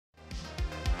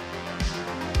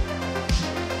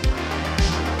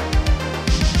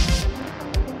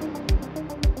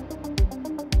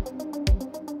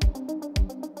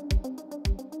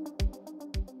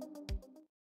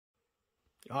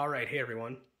Alright, hey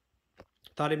everyone.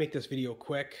 Thought I'd make this video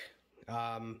quick.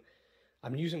 I'm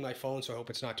using my phone, so I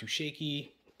hope it's not too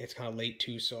shaky. It's kind of late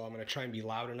too, so I'm going to try and be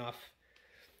loud enough.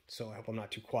 So I hope I'm not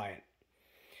too quiet.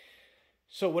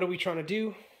 So what are we trying to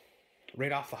do?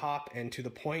 Right off the hop and to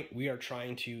the point, we are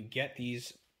trying to get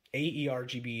these AER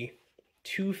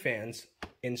RGB2 fans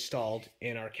installed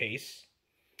in our case.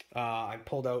 I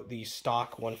pulled out the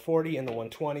stock 140 and the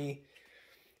 120.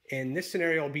 In this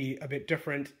scenario, it'll be a bit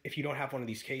different if you don't have one of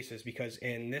these cases, because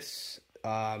in this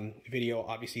video,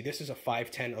 obviously, this is a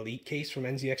 510 Elite case from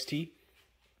NZXT.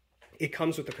 It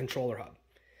comes with the controller hub.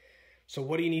 So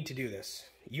what do you need to do this?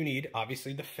 You need,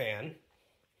 obviously, the fan.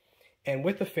 And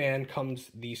with the fan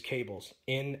comes these cables,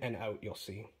 in and out, you'll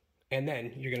see. And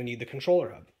then you're going to need the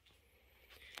controller hub.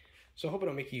 So I hope I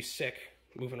don't make you sick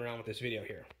moving around with this video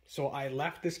here. So I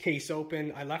left this case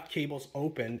open. I left cables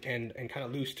open and kind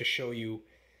of loose to show you.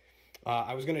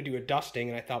 I was going to do a dusting,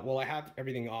 and I thought, well, I have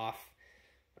everything off.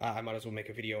 I might as well make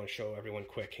a video and show everyone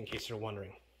quick in case they're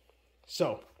wondering.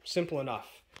 So, simple enough.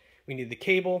 We need the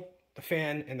cable, the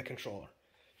fan, and the controller.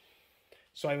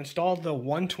 So I've installed the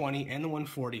 120 and the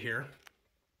 140 here.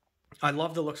 I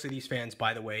love the looks of these fans,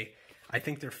 by the way. I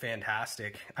think they're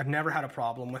fantastic. I've never had a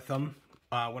problem with them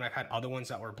when I've had other ones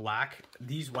that were black.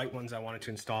 These white ones I wanted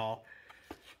to install,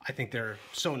 I think they're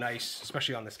so nice,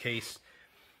 especially on this case.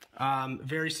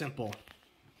 Very simple.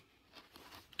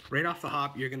 Right off the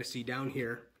hop, you're going to see down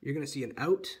here, you're going to see an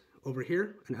out over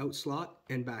here, an out slot,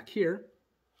 and back here,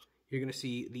 you're going to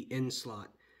see the in slot.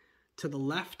 To the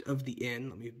left of the in,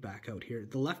 let me back out here,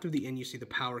 the left of the in, you see the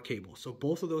power cable. So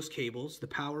both of those cables, the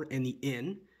power and the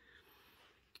in,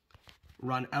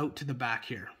 run out to the back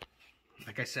here.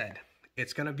 Like I said,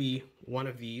 it's going to be one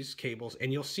of these cables,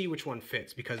 and you'll see which one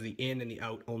fits, because the in and the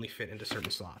out only fit into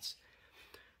certain slots.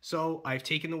 So I've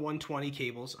taken the 120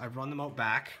 cables, I've run them out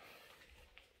back,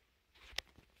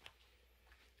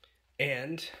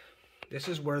 and this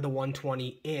is where the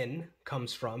 120 in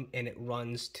comes from, and it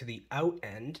runs to the out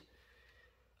end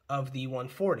of the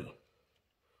 140.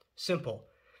 Simple.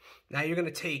 Now you're going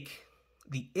to take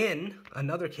the in,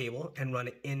 another cable, and run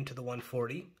it into the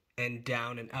 140 and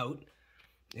down and out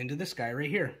into this guy right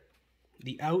here,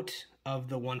 the out of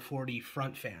the 140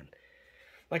 front fan.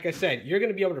 Like I said, you're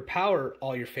going to be able to power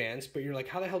all your fans, but you're like,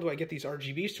 how the hell do I get these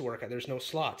RGBs to work? There's no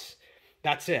slots.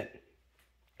 That's it.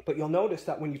 But you'll notice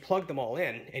that when you plug them all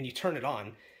in and you turn it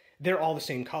on, they're all the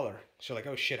same color. So you're like,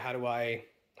 oh shit, how do I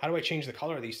change the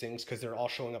color of these things? Because they're all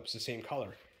showing up as the same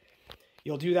color.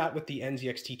 You'll do that with the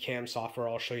Nzxt Cam software.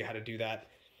 I'll show you how to do that.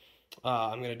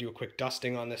 I'm going to do a quick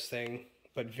dusting on this thing,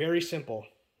 but very simple.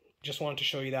 Just wanted to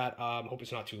show you that. Hope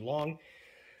it's not too long.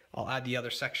 I'll add the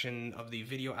other section of the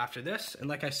video after this. And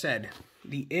like I said,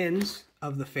 the ins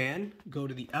of the fan go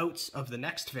to the outs of the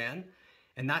next fan,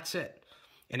 and that's it.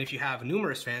 And if you have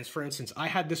numerous fans, for instance, I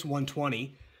had this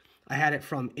 120, I had it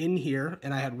from in here,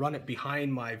 and I had run it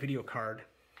behind my video card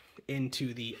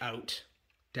into the out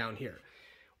down here.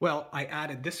 Well, I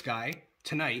added this guy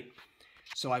tonight,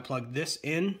 so I plugged this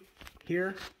in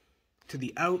here to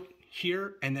the out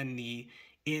here, and then the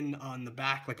in on the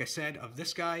back, like I said, of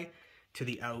this guy to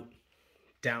the out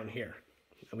down here.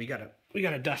 And we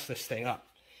gotta dust this thing up.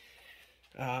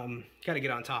 Gotta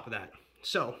get on top of that.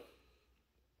 So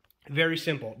very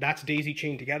simple. That's daisy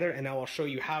chained together, and now I'll show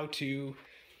you how to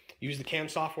use the cam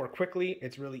software quickly.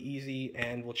 It's really easy,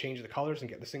 and we'll change the colors and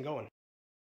get this thing going.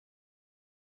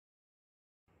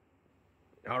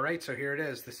 All right, so here it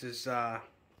is. This is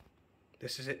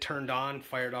it turned on,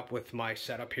 fired up with my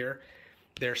setup here.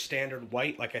 They're standard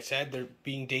white, like I said. They're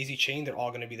being daisy chained. They're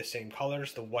all going to be the same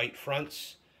colors. The white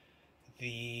fronts,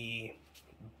 the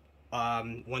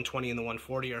 120 and the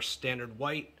 140 are standard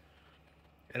white,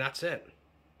 and that's it.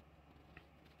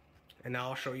 And now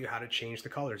I'll show you how to change the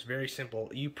colors. Very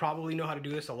simple. You probably know how to do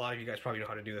this. A lot of you guys probably know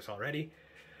how to do this already.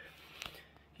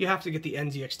 You have to get the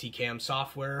NZXT Cam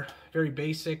software. Very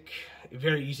basic,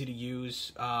 very easy to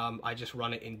use. I just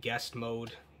run it in guest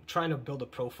mode. I'm trying to build a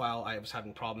profile. I was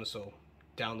having problems, so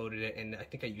downloaded it, and I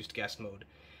think I used guest mode.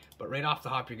 But right off the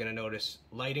hop, you're going to notice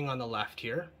lighting on the left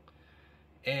here,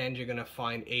 and you're going to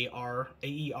find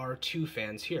AER2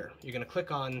 fans here. You're going to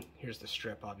click on, here's the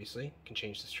strip, obviously. You can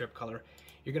change the strip color.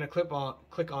 You're going to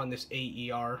click on this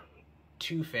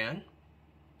AER2 fan.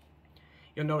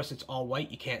 You'll notice it's all white.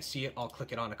 You can't see it. I'll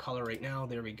click it on a color right now.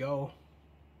 There we go.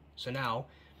 So now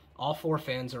all four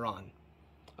fans are on.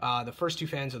 The first two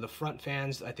fans are the front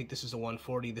fans. I think this is the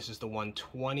 140. This is the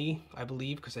 120, I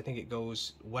believe, because I think it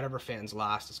goes, whatever fans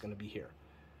last is going to be here.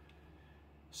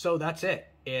 So that's it.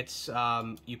 It's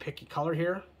you pick your color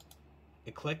here.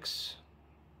 It clicks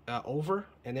over,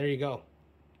 and there you go.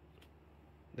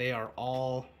 They are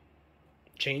all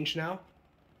changed now.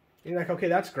 And you're like, okay,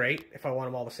 that's great. If I want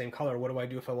them all the same color, what do I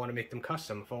do if I want to make them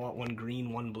custom? If I want one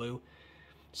green, one blue,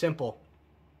 simple.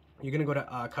 You're gonna go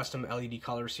to custom LED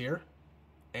colors here,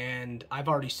 and I've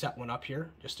already set one up here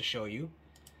just to show you.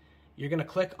 You're gonna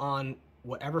click on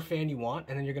whatever fan you want,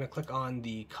 and then you're gonna click on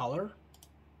the color,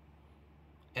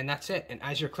 and that's it. And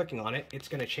as you're clicking on it, it's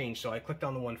gonna change. So I clicked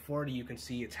on the 140, you can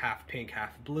see it's half pink,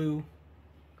 half blue,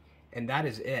 and that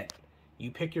is it.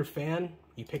 You pick your fan,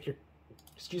 you pick your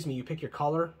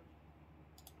color,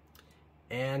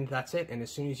 and that's it. And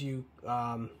as soon as you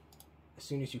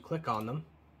click on them,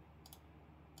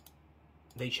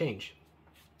 they change.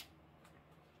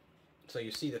 So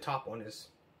you see the top one is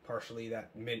partially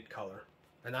that mint color.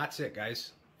 And that's it,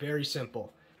 guys. Very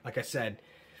simple. Like I said,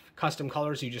 custom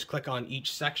colors, you just click on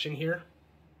each section here.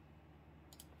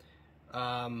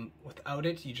 Without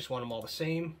it, you just want them all the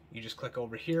same. You just click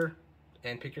over here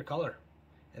and pick your color.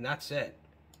 And that's it.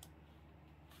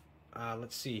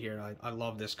 Let's see here. I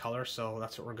love this color, so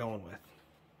that's what we're going with.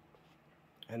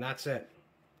 And that's it.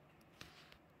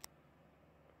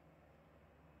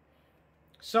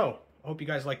 So, I hope you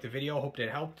guys liked the video. Hope it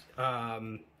helped.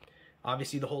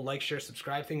 Obviously, the whole like, share,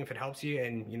 subscribe thing, if it helps you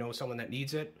and you know someone that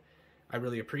needs it, I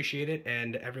really appreciate it.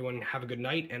 And everyone have a good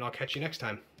night, and I'll catch you next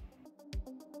time.